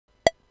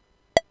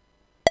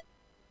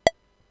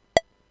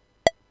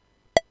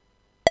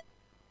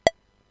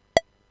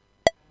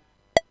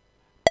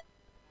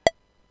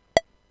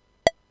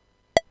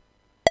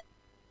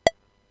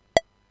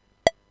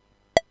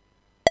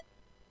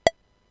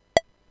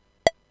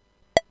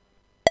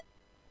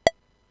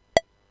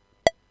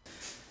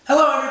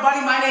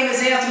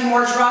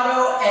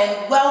Morigerato,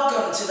 and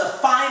welcome to the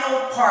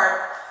final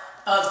part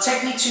of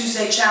Technique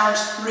Tuesday Challenge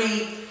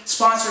 3,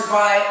 sponsored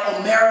by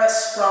Omera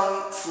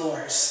Sprung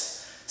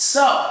Floors.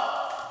 So,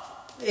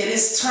 it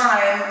is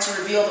time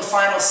to reveal the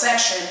final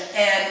section,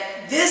 and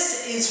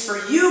this is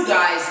for you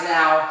guys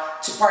now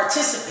to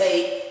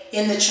participate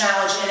in the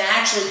challenge and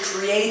actually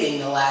creating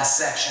the last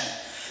section.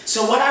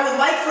 So what I would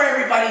like for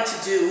everybody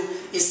to do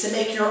is to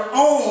make your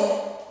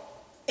own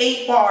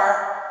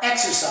 8-bar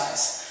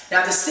exercise.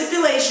 Now the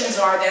stipulations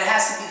are that it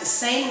has to be the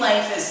same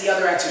length as the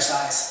other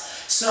exercise.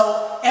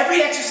 So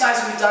every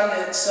exercise we've done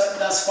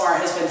thus far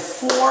has been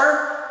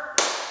 4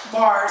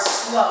 bars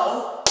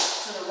slow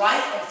to the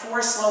right and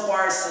 4 slow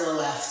bars to the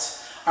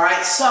left.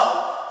 Alright,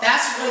 so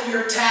that's what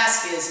your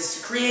task is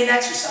to create an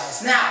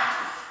exercise. Now,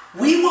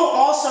 we will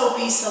also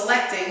be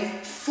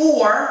selecting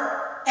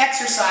 4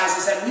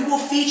 exercises that we will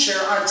feature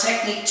on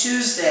Technique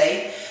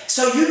Tuesday.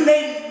 So you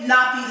may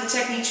not be the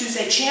Technique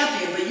Tuesday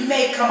champion, but you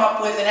may come up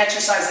with an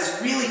exercise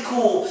that's really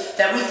cool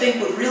that we think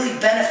would really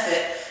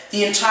benefit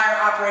the entire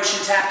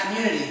Operation Tap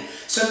community.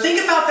 So think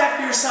about that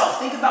for yourself.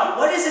 Think about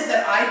what is it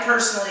that I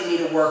personally need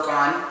to work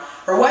on,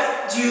 or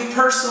what do you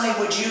personally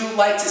would you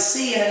like to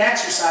see in an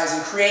exercise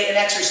and create an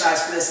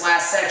exercise for this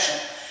last section.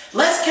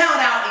 Let's count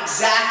out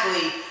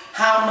exactly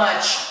how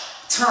much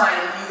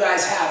time you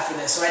guys have for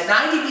this. So at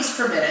 90 beats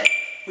per minute,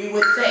 we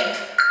would think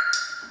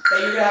that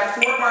you're going to have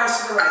 4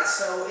 bars to the right.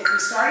 So if we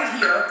started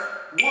here,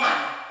 1,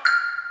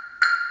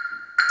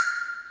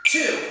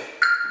 2,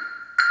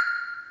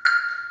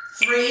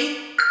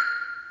 3,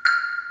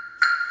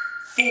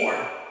 4.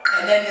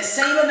 And then the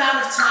same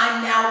amount of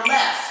time now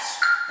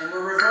left, and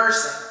we're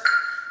reversing.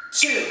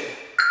 2,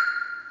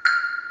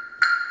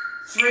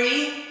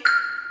 3,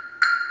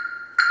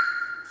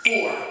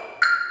 4.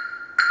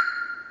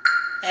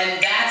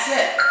 And that's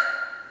it.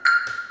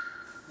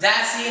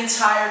 That's the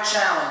entire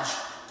challenge.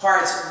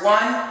 Parts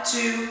 1,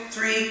 2,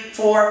 3,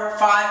 4,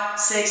 5,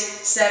 6,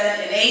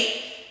 7, and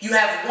 8. You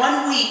have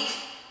 1 week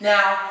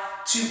now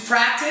to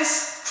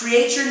practice,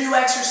 create your new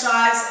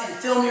exercise, and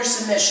film your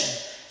submission.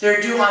 They're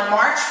due on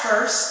March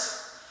 1st.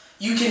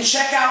 You can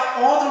check out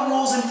all the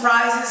rules and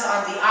prizes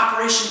on the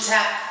Operation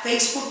Tap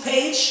Facebook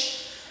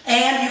page,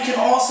 and you can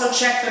also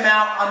check them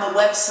out on the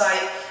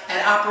website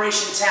at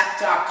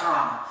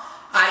operationtap.com.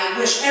 I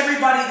wish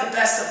everybody the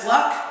best of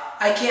luck.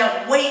 I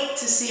can't wait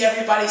to see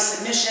everybody's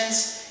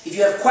submissions. If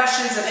you have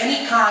questions of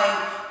any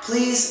kind,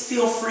 please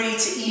feel free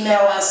to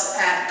email us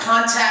at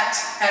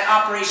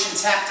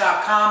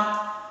contact@operationtap.com.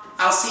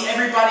 I'll see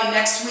everybody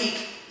next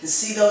week and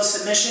see those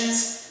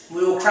submissions.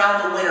 We will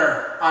crown the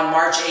winner on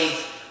March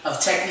 8th of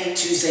Technique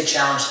Tuesday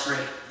Challenge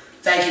 3.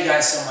 Thank you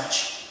guys so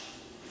much.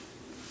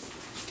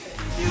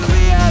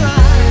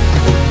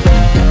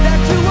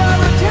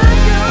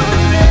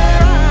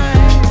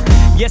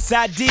 Yes,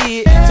 I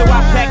did. So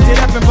I packed it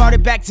up and brought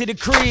it back to the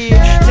crib.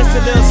 Just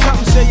a little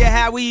something, show you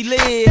how we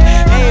live.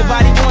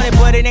 Everybody want it,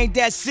 but it ain't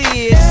that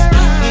serious.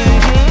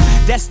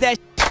 That's that.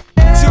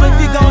 So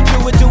if you gon'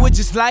 do it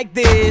just like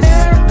this.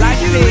 Like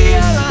this.